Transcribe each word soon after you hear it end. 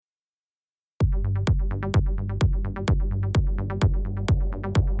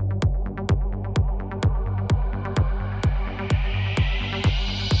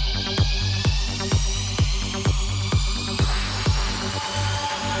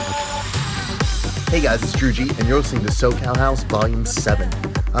Hey guys, it's Drew G, and you're listening to SoCal House Volume 7.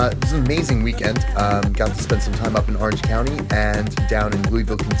 It was an amazing weekend. Got to spend some time up in Orange County and down in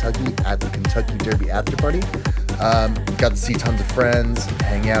Louisville, Kentucky at the Kentucky Derby after party. Got to see tons of friends,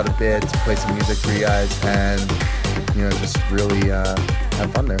 hang out a bit, play some music for you guys, and just really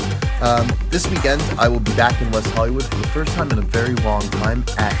have fun there. This weekend, I will be back in West Hollywood for the first time in a very long time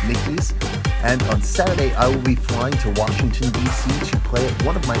at Mickey's. And on Saturday, I will be flying to Washington, D.C. to play at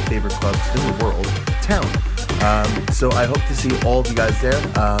one of my favorite clubs in the world, Town. So I hope to see all of you guys there.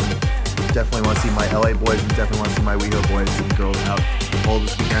 Definitely want to see my LA boys and definitely want to see my WeHo boys and girls out all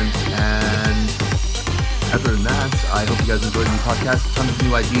this weekend. And other than that, I hope you guys enjoyed the new podcast. Tons of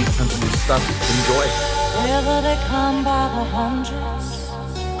new ideas, tons of new stuff. Enjoy. Wherever they come by the hundreds,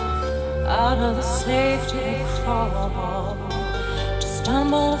 out of the safety they crawl, to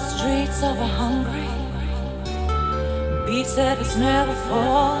stumble the streets of a hungry beats that is never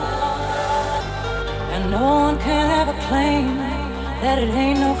fall. And no one can ever claim that it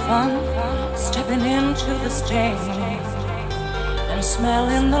ain't no fun stepping into the stage and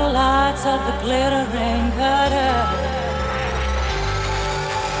smelling the lights of the glittering gutter.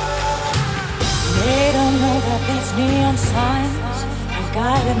 They don't know that these neon signs have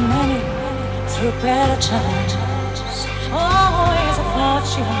guided many through better times. Always a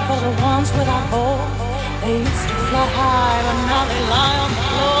fortune for the ones without hope. They used to fly high, but now they lie on the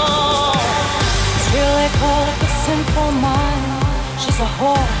floor. Still they call it the sinful mind. She's a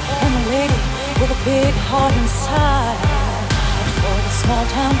whore and a lady with a big heart inside. But for the small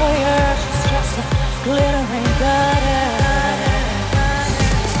town boy, she's just a glittering gutter.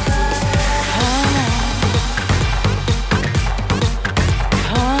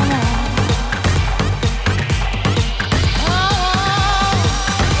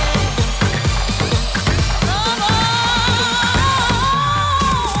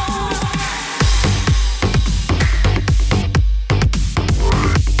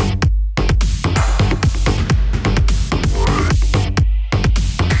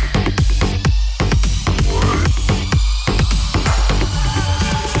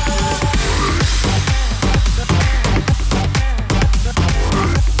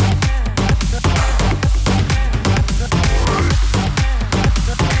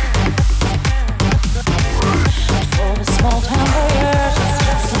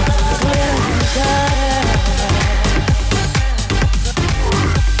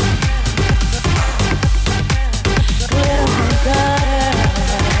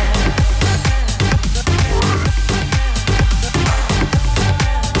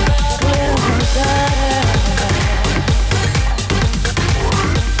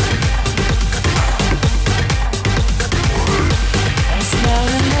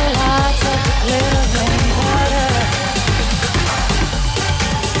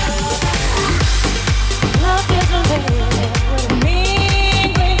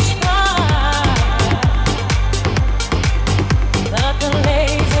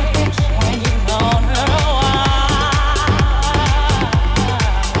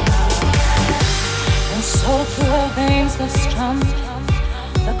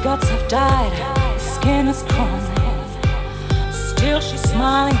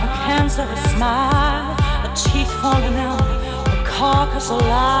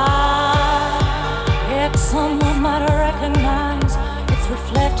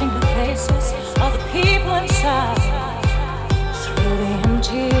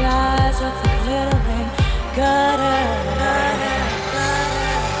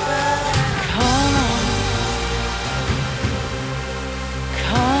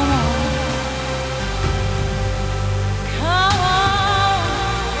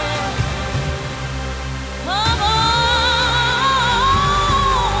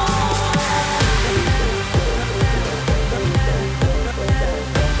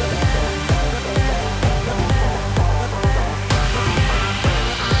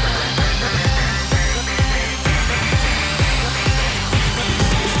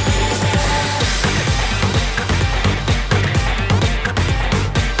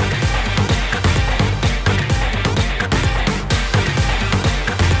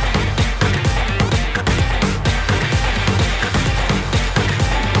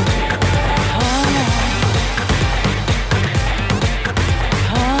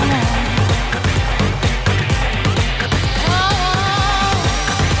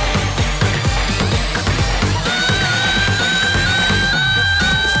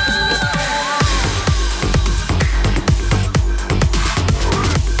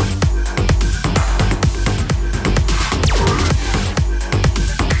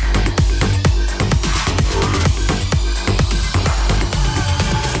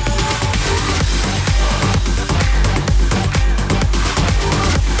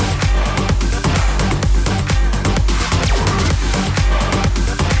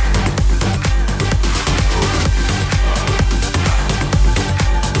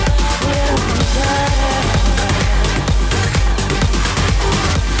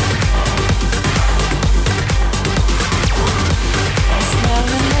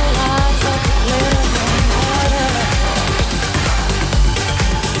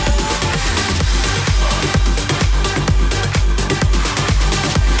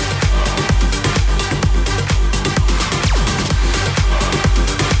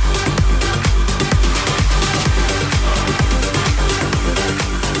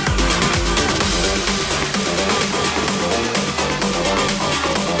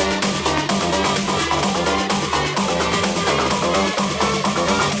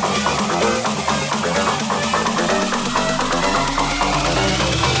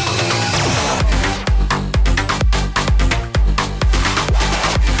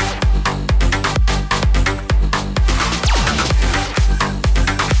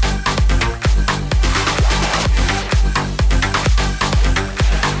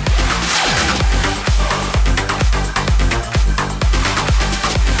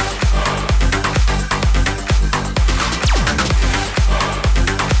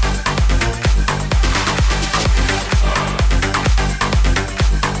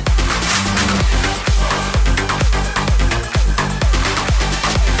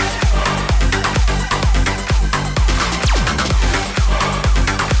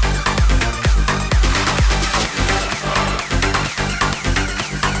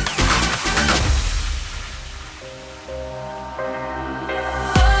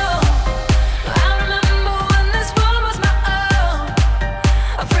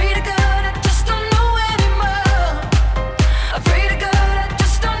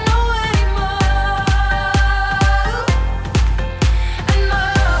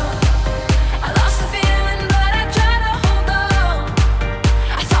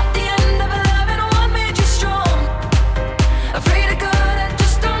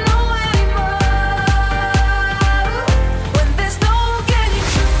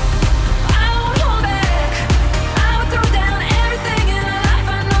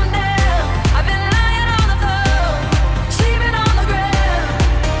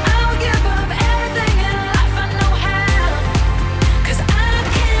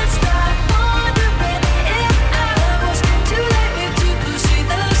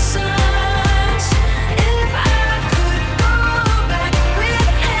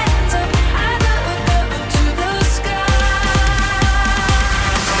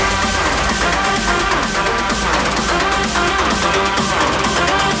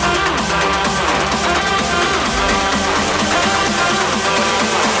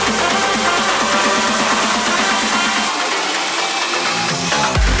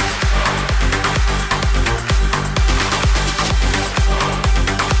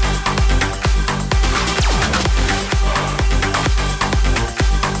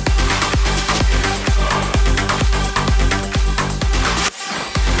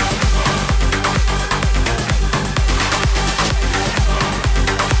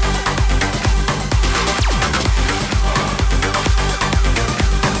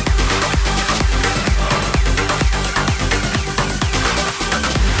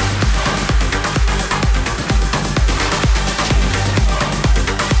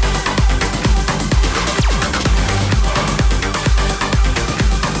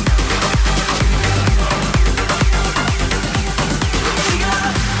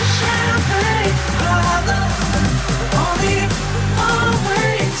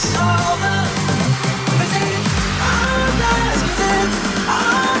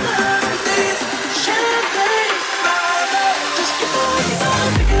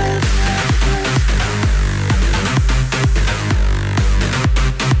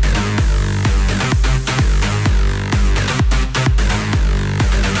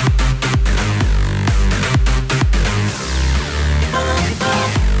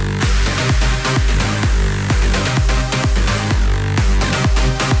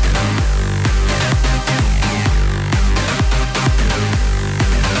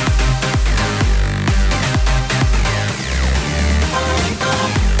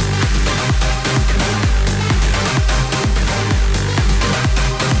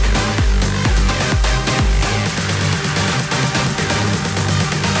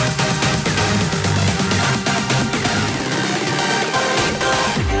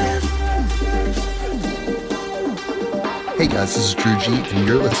 guys? This is Drew G, and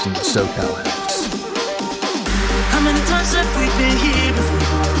you're listening to SoCal House. How many times have we been here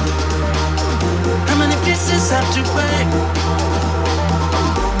before? How many pieces have to break?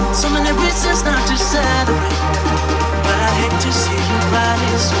 So many reasons not to celebrate. But I hate to see you cry,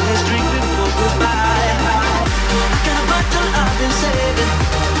 so let's drink before goodbye. I got a bottle I've been saving.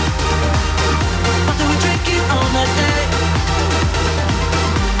 After we drink it all that day,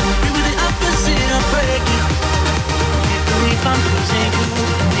 we were the opposite of breaking. Can't believe I'm losing you.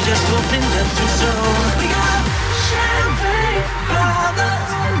 We just opened up too soon. We got champagne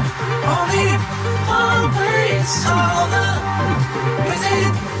brothers, only one place. All the crazy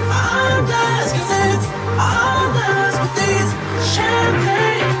others, 'cause it's others with these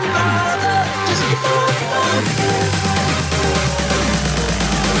champagne brothers. Just keep on, keep on, keep on.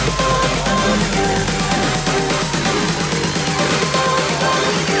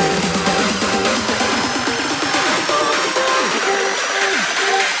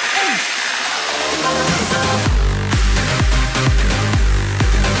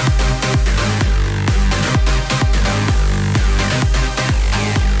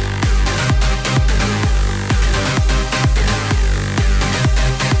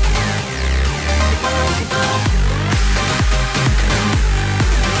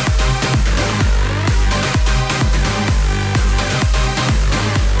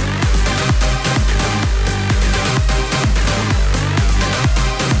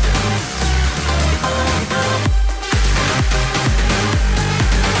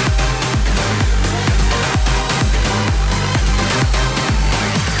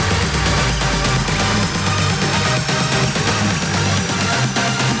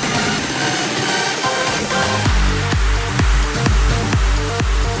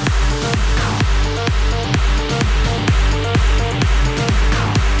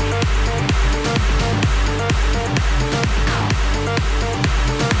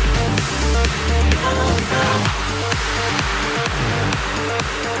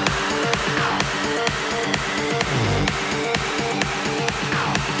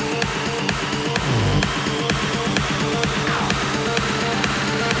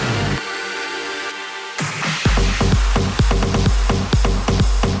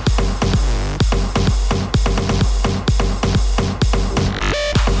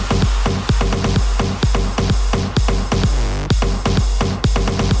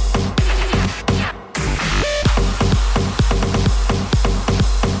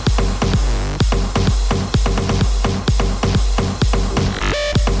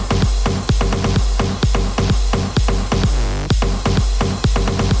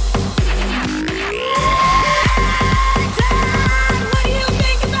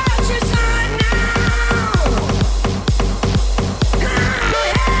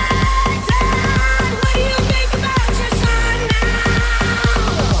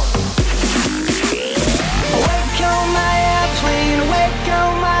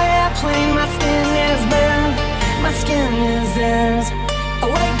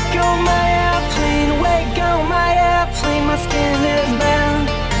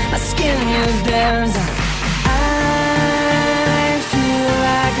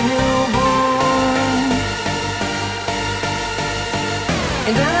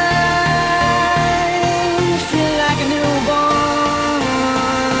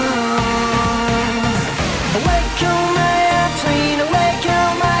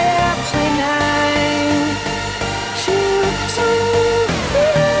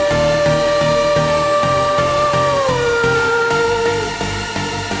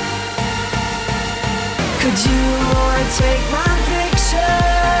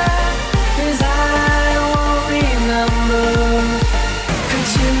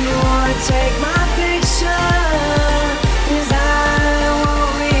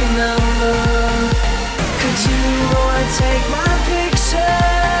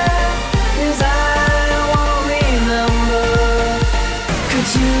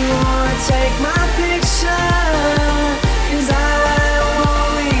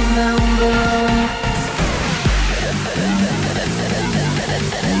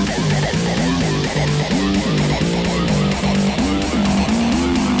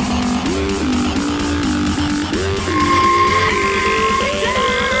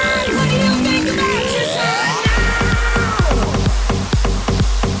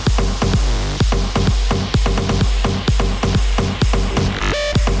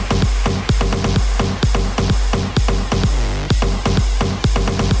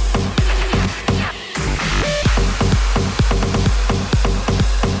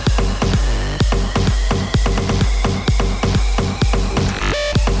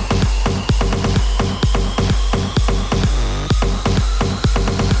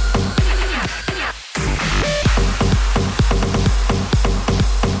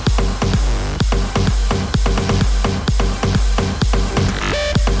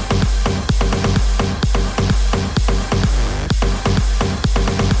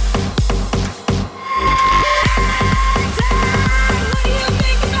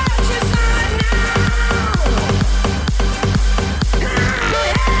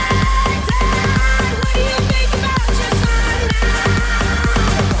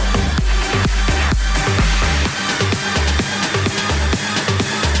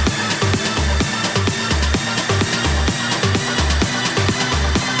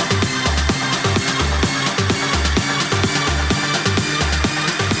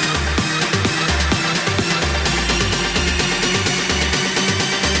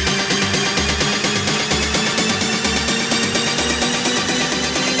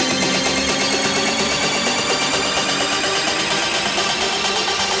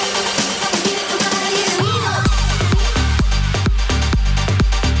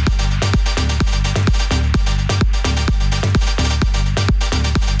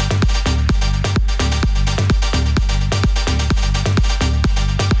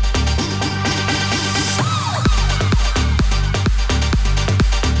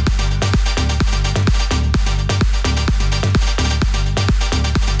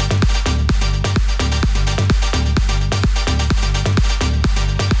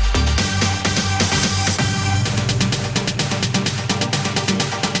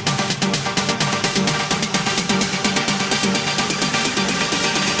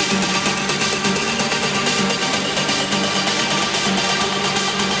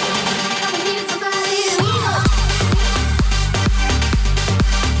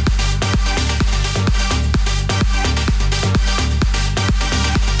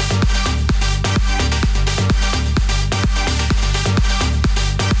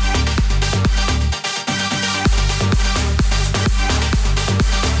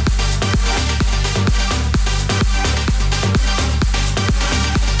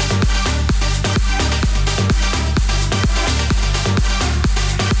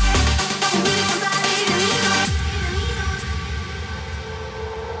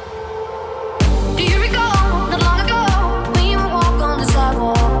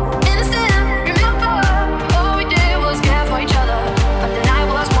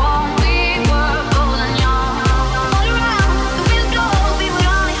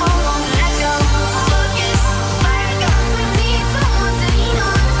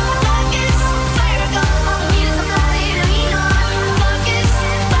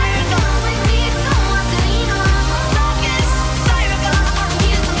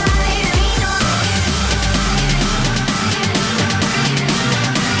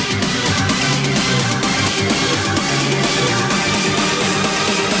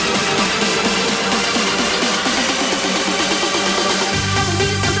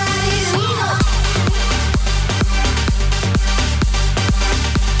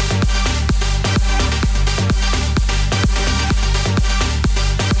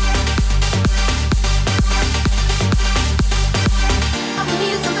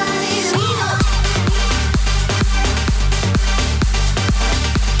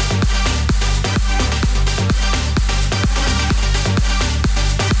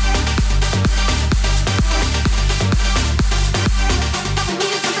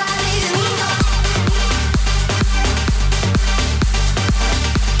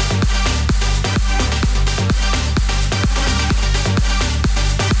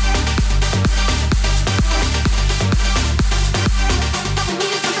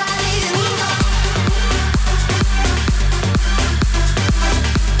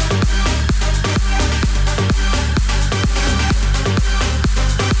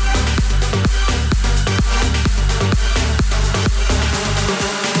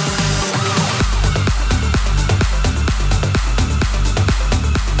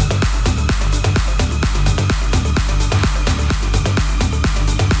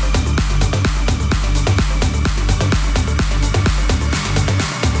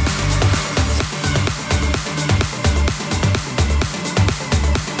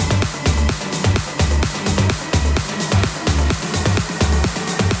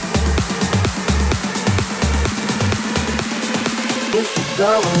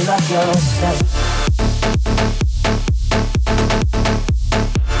 go and love yourself.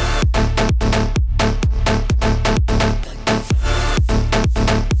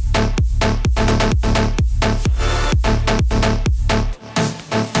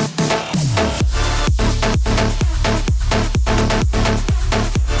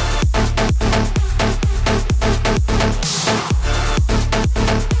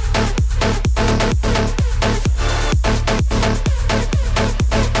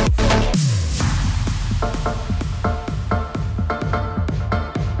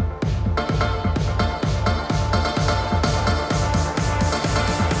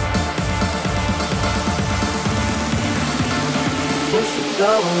 Go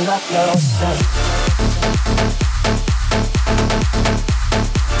and love yourself.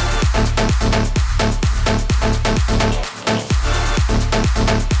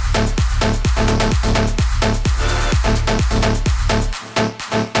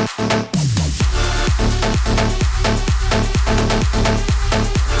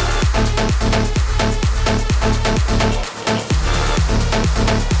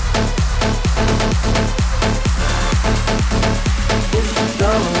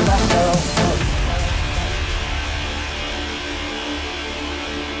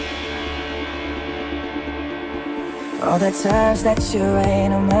 All the times that you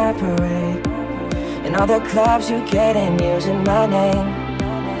rain on my parade, and all the clubs you get in using my name.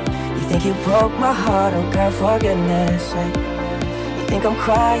 You think you broke my heart, oh girl, for goodness sake. You think I'm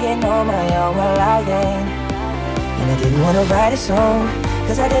crying on my own while I ain't. And I didn't want to write a song,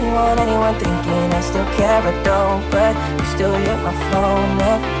 cause I didn't want anyone thinking I still care or don't. But you still hit my phone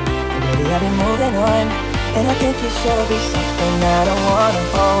up, and maybe I've been moving on. And I think you should be something I don't wanna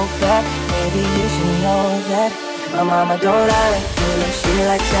hold back. Maybe you should know that my mama don't like you, she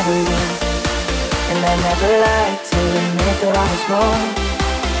likes everyone. And I never like to admit that I was wrong.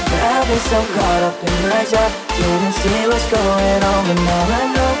 But I've been so caught up in my job, didn't see what's going on. But now I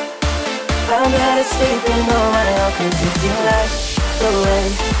know I'm better sleeping on my own. Cause if you like the way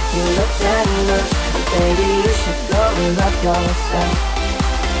you look and look, baby, you should go and love yourself.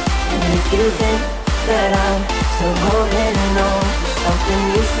 And if you think that I'm still holding on to something,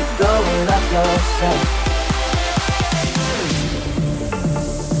 you should go and love yourself.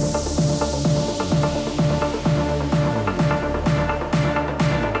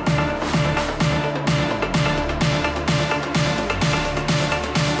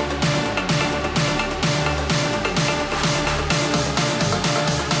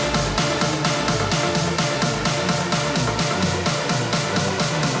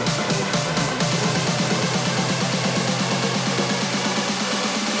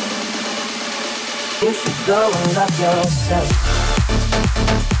 You should go and love yourself.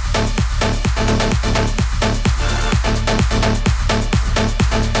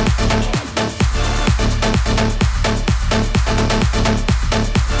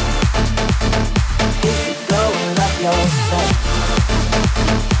 You should go and love yourself.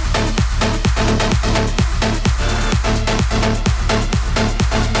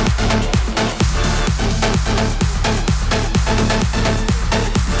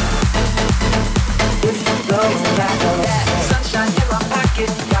 Sunshine in my pocket,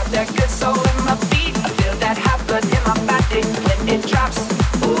 got that good soul in my feet. I feel that hot blood in my body when it drops.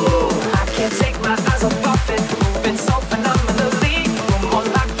 Ooh, I can't take my eyes off it, moving so phenomenally. Room on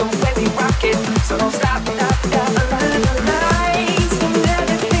lock the way we rock it, so don't stop. Align the lights and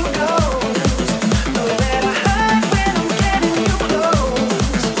everything goes. Know that I hide when I'm getting you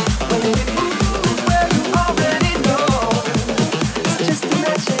close. When we move where you already know, it's just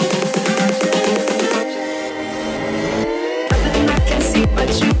imagine. But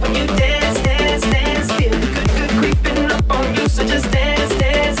you, when you dance, dance, dance, feel the good, good creeping up on you. So just dance,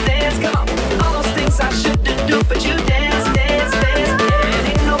 dance, dance, come on. All those things I shouldn't do, but you dance, dance, dance, dance.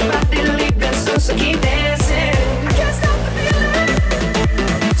 Ain't nobody leaving soon, so keep dancing. I can't stop the feeling.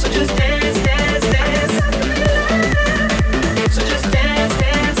 So just dance, dance, dance. So just dance,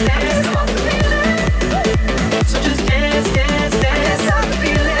 dance, dance. Stop the feeling. So just dance, dance, dance. Stop the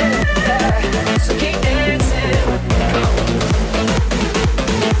feeling. Yeah. So keep dancing. Come on.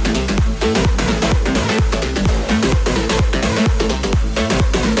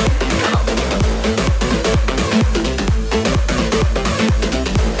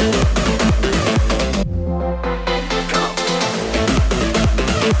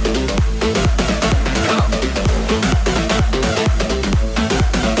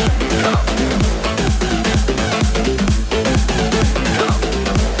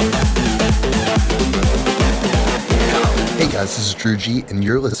 This is Drew G, and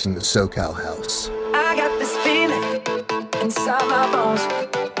you're listening to SoCal House. I got this feeling inside my bones. bones.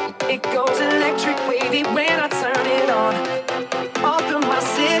 It goes electric wavy when I turn it on. All through my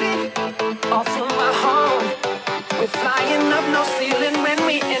city, all through my home. We're flying up no ceiling when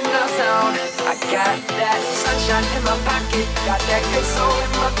we in the zone. I got that sunshine in my pocket, got that good soul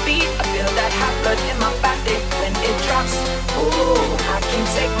in my feet. I feel that hot blood in my body when it drops. Ooh, I can't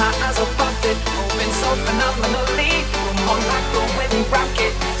take my eyes off of it, moving so phenomenally. We're more like when we rock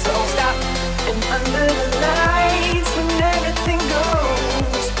it, so don't stop. And under the lights when everything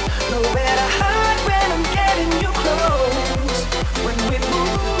goes, nowhere to hide when I'm getting you close. When we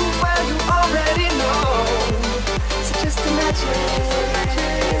move, well you already know. So just imagine.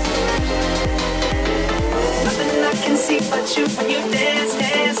 Nothing I can see but you when you dance,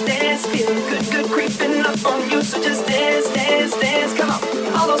 dance, dance. Feel good, good creeping up on you. So just dance, dance, dance. Come on,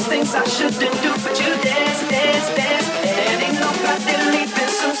 all those things I shouldn't do, but you dance, dance, dance. And ain't nobody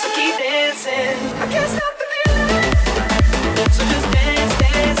leaving soon, so keep dancing. I can't stop the feeling. So just dance,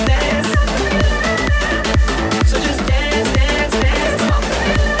 dance, dance. So just dance, dance, dance.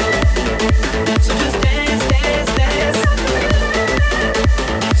 So just dance, dance, dance.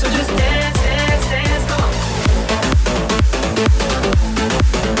 So just dance, dance, dance. Come on.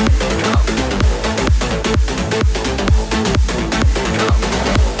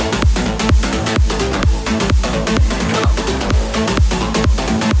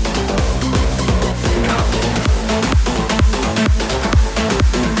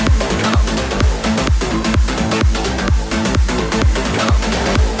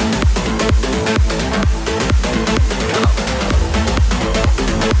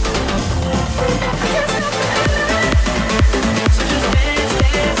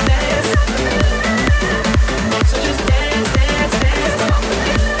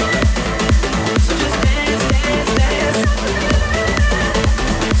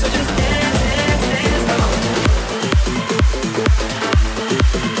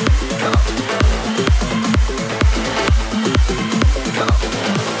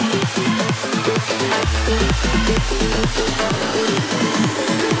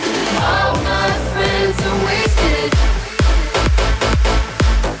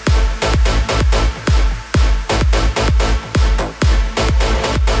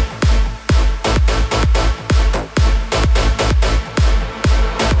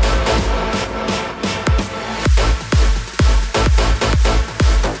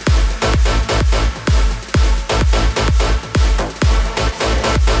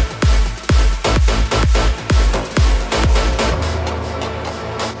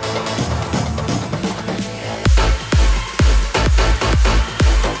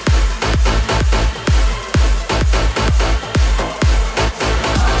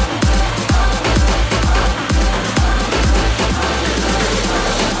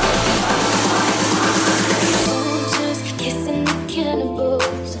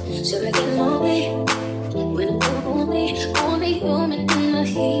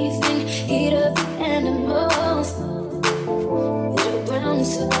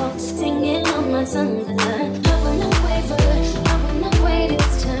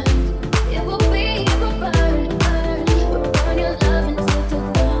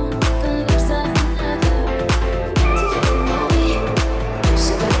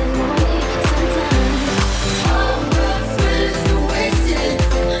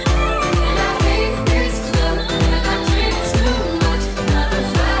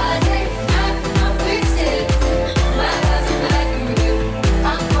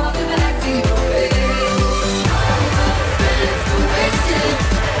 I'm walking back to your bed.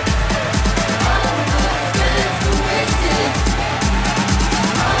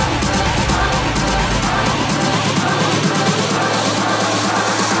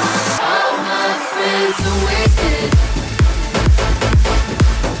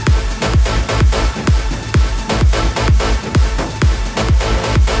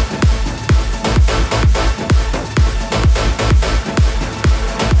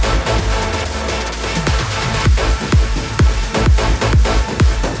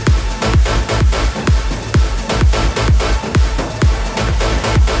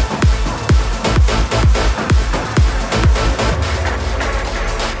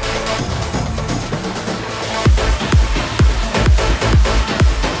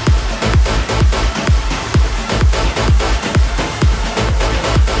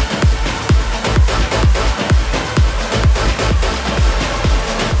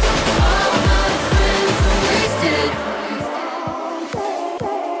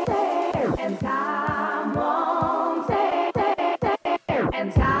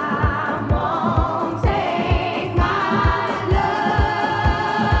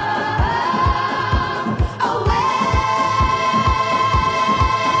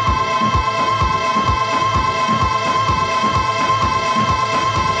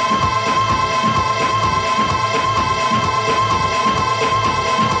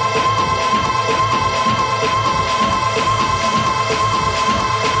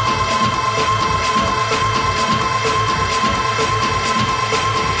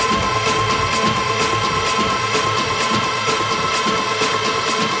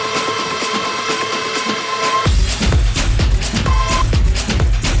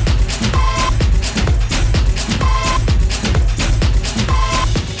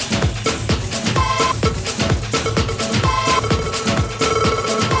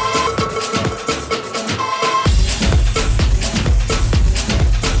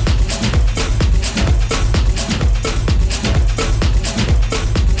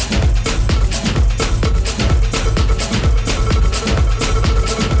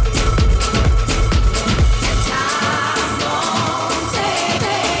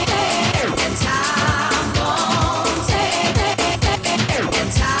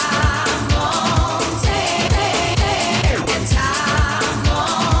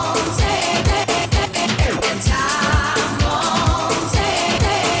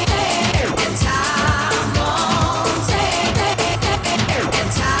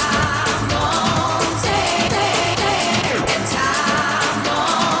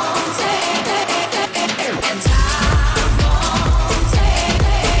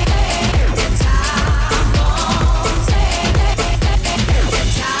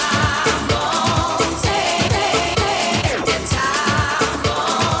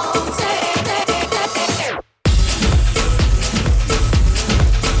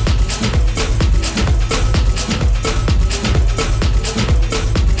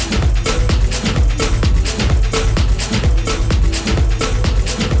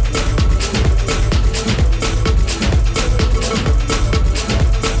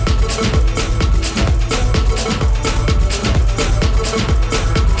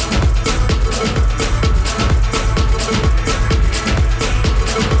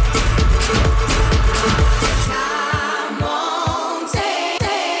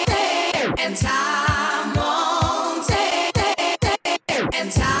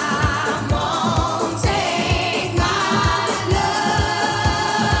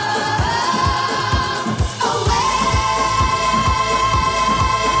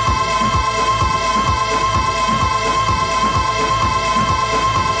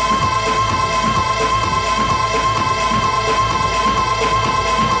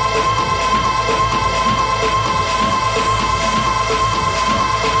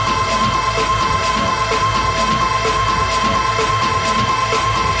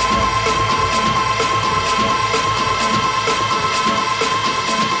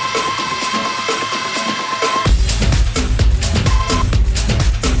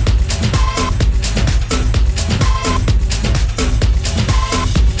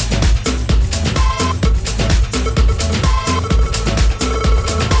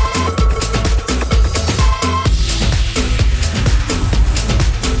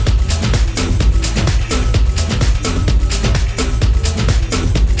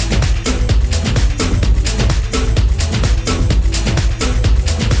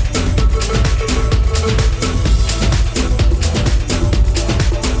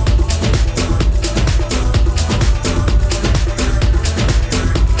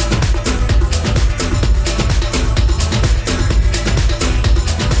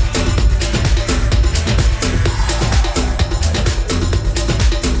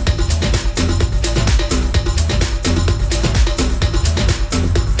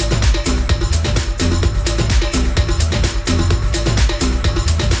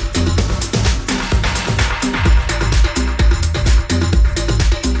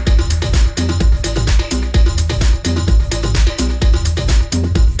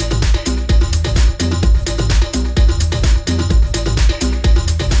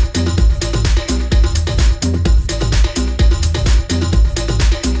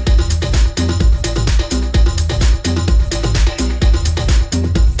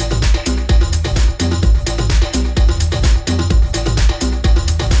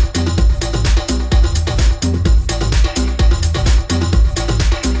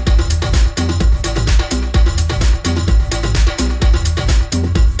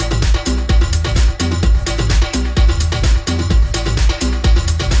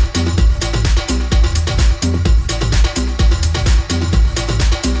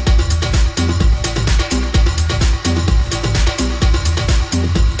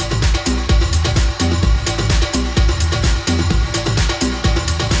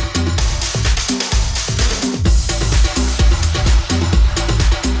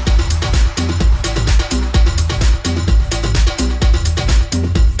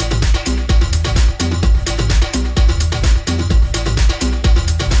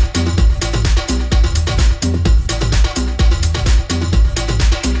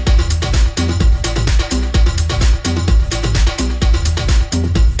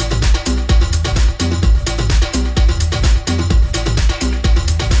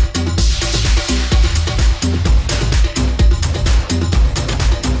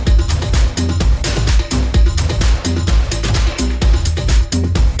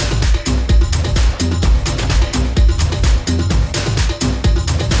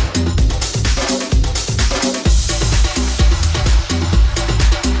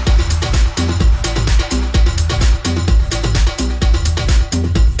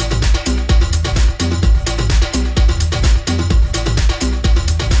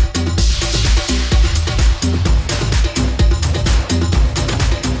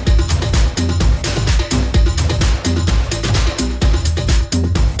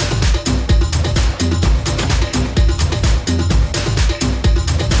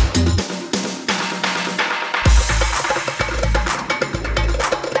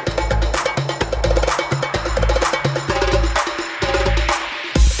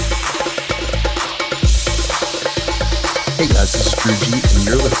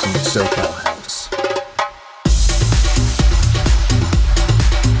 You're listening to SoCal House.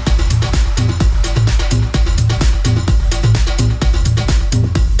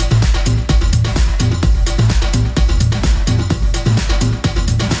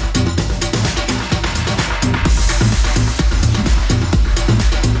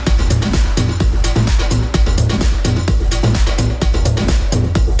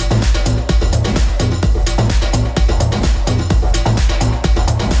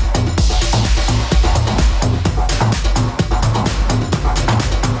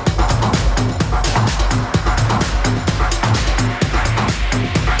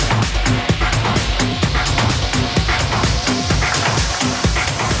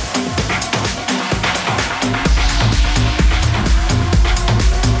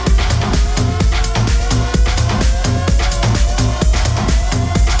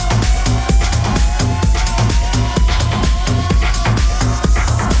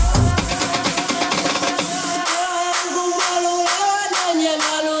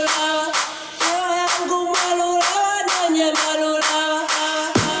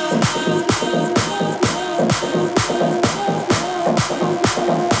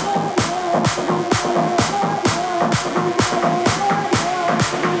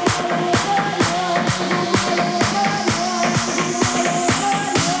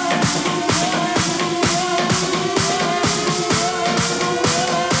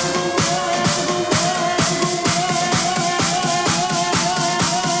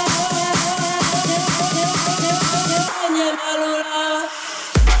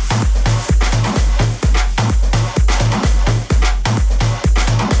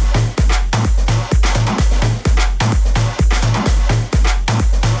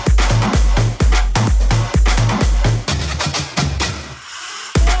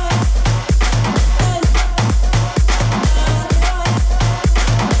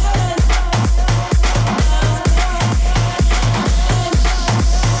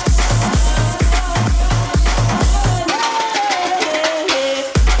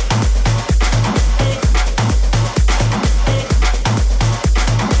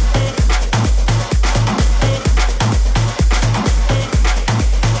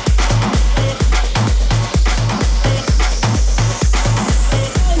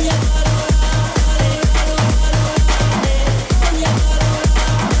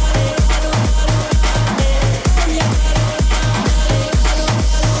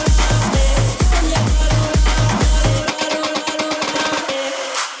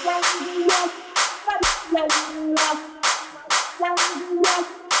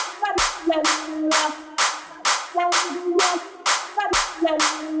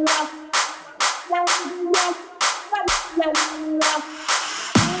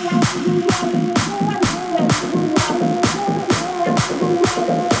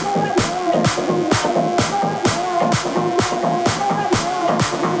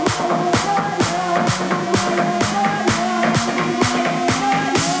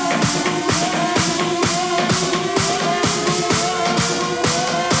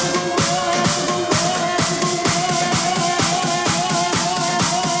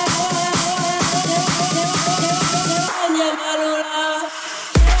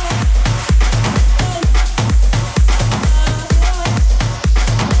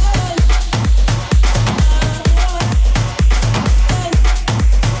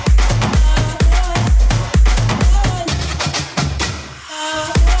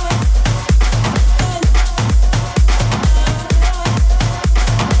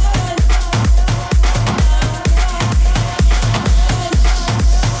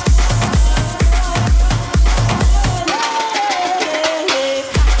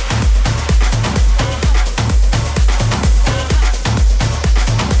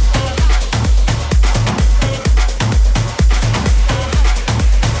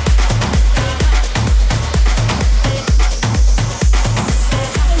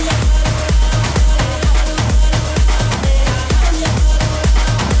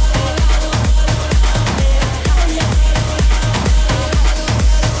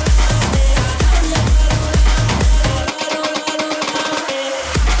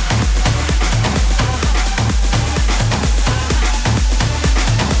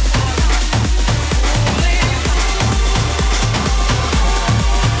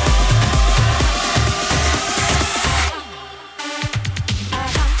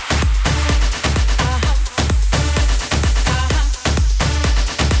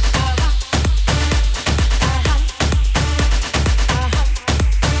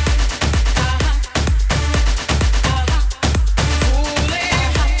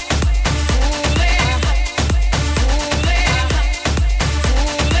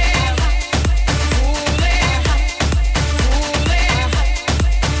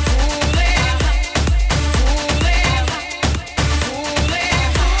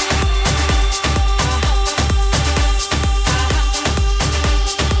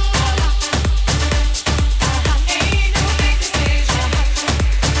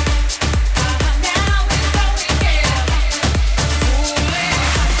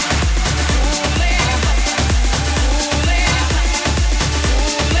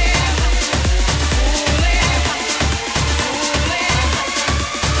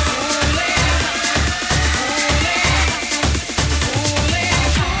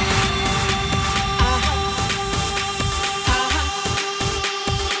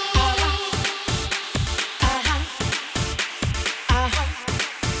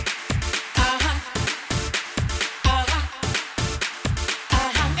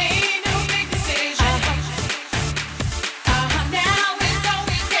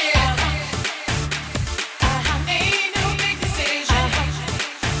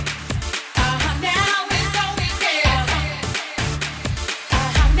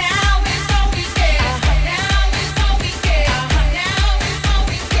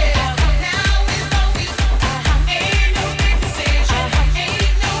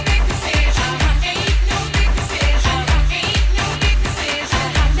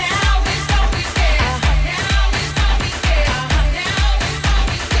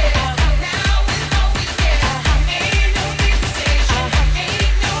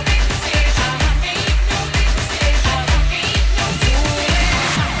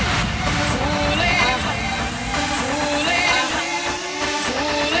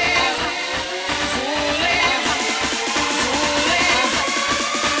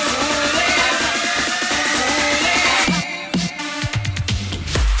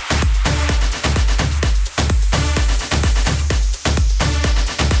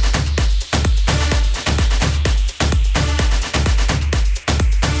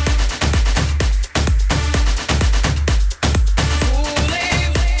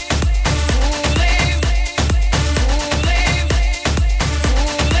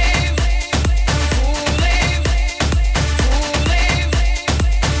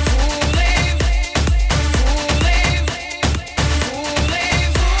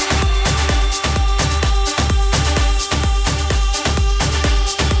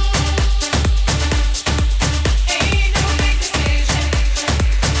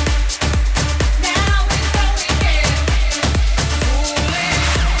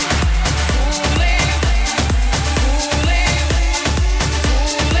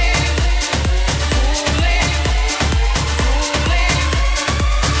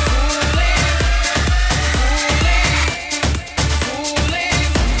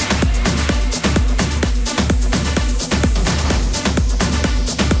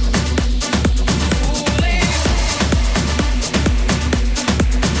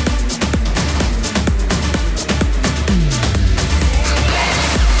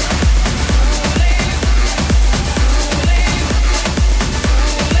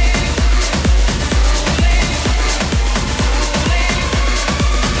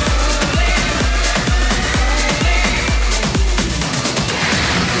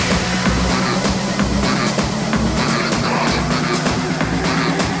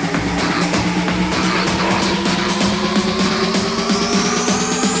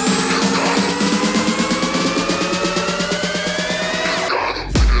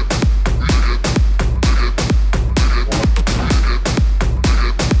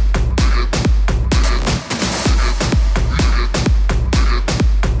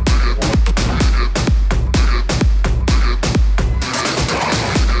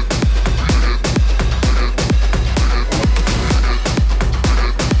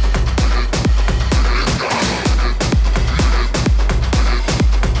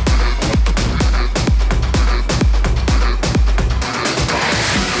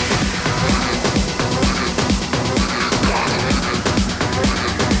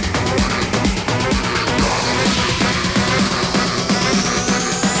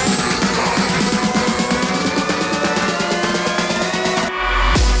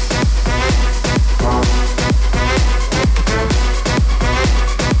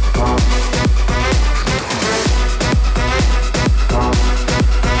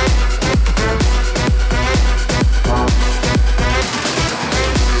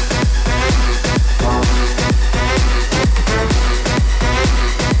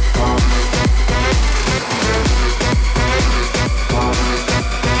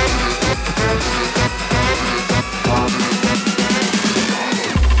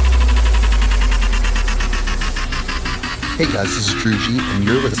 Hey guys, this is Drew G, and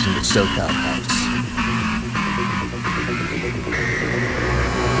you're listening to SoCal House.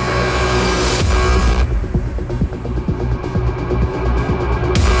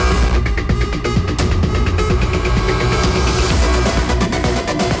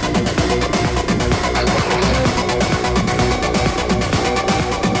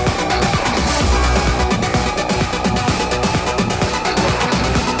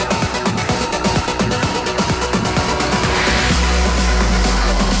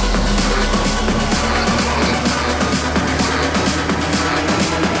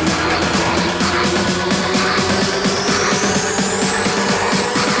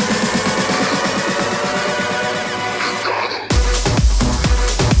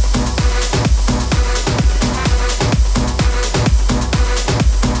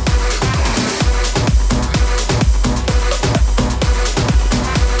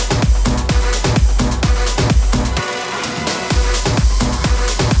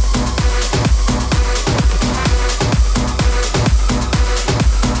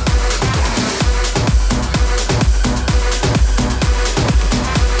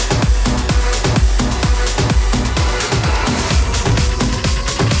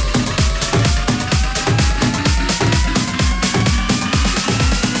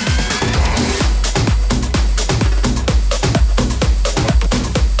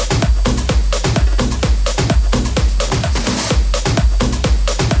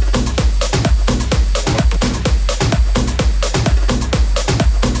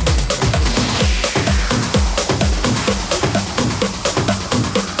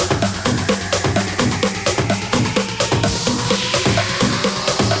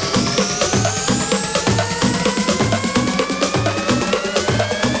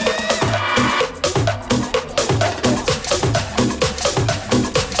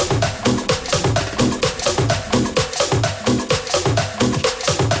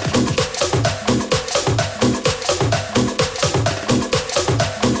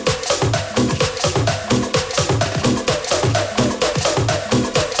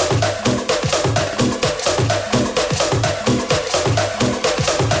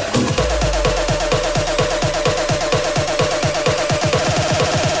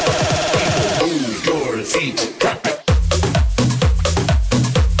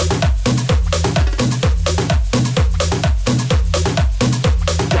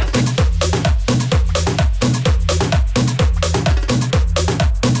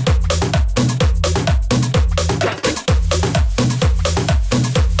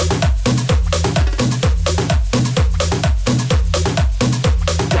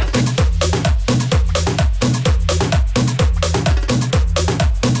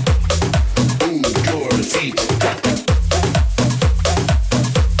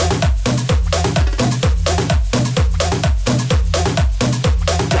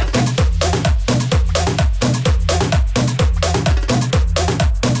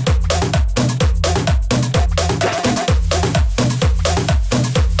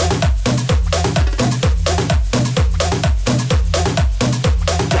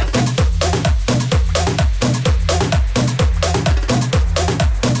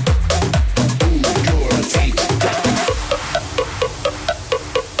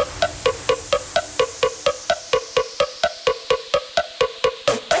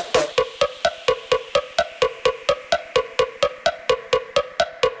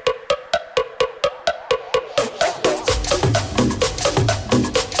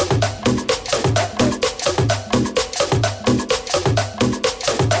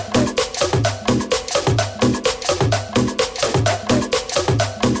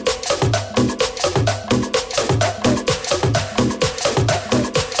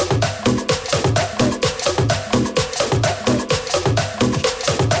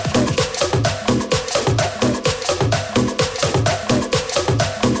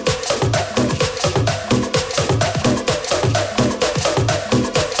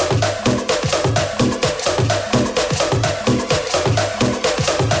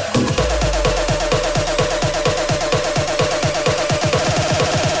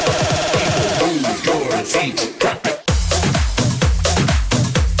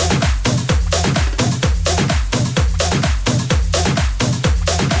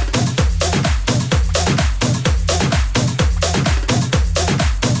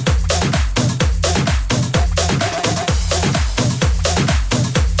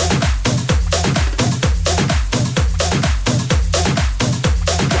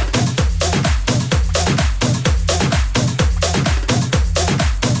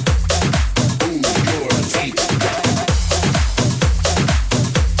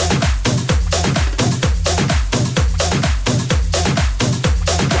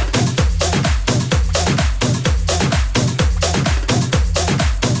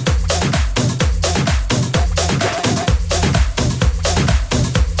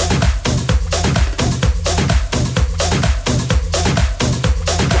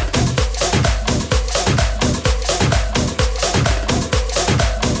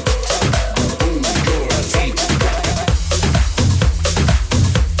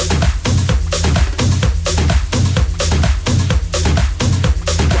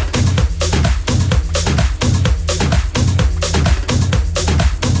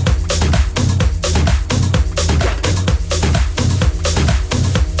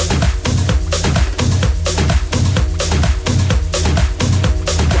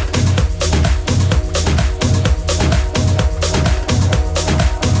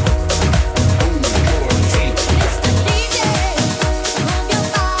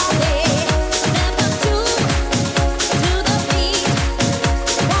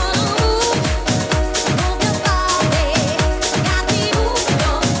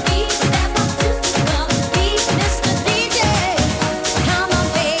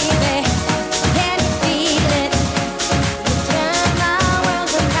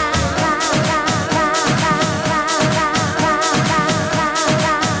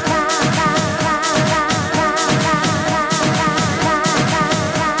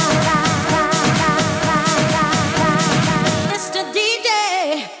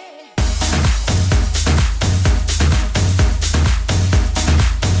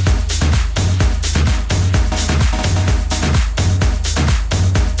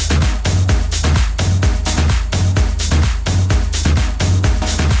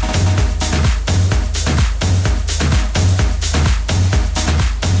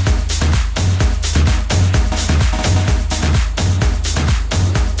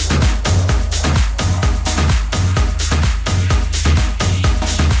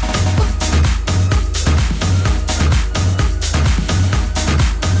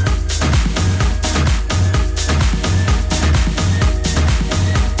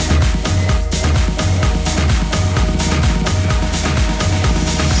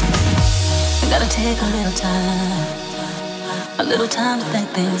 a little time to think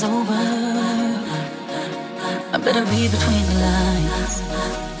things over. I better read between the lines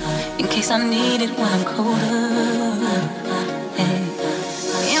in case I need it when I'm colder. Hey.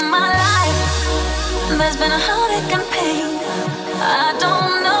 In my life, there's been a heartache and pain. I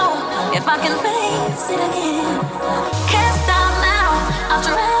don't know if I can face it again. Can't stop now. I've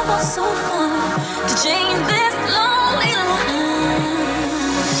traveled so far to change this lonely life.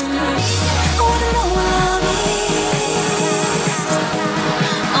 I wanna know what love is.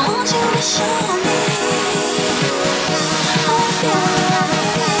 I want you to show me.